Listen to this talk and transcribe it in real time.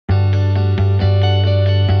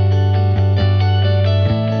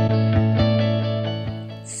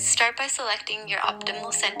by selecting your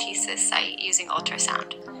optimal centesis site using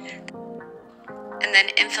ultrasound, and then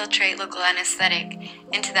infiltrate local anesthetic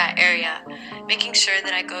into that area, making sure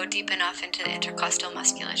that I go deep enough into the intercostal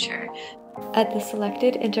musculature. At the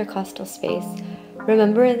selected intercostal space,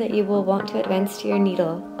 remember that you will want to advance your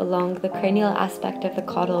needle along the cranial aspect of the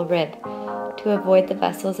caudal rib to avoid the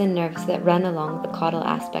vessels and nerves that run along the caudal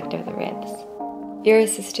aspect of the ribs. Your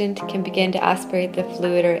assistant can begin to aspirate the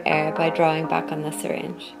fluid or air by drawing back on the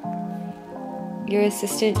syringe. Your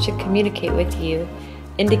assistant should communicate with you,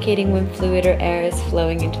 indicating when fluid or air is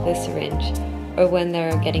flowing into the syringe or when they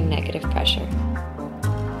are getting negative pressure.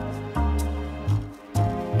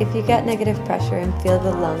 If you get negative pressure and feel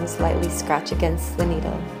the lungs lightly scratch against the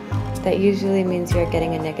needle, that usually means you're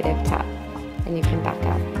getting a negative tap, and you can back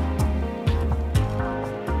out.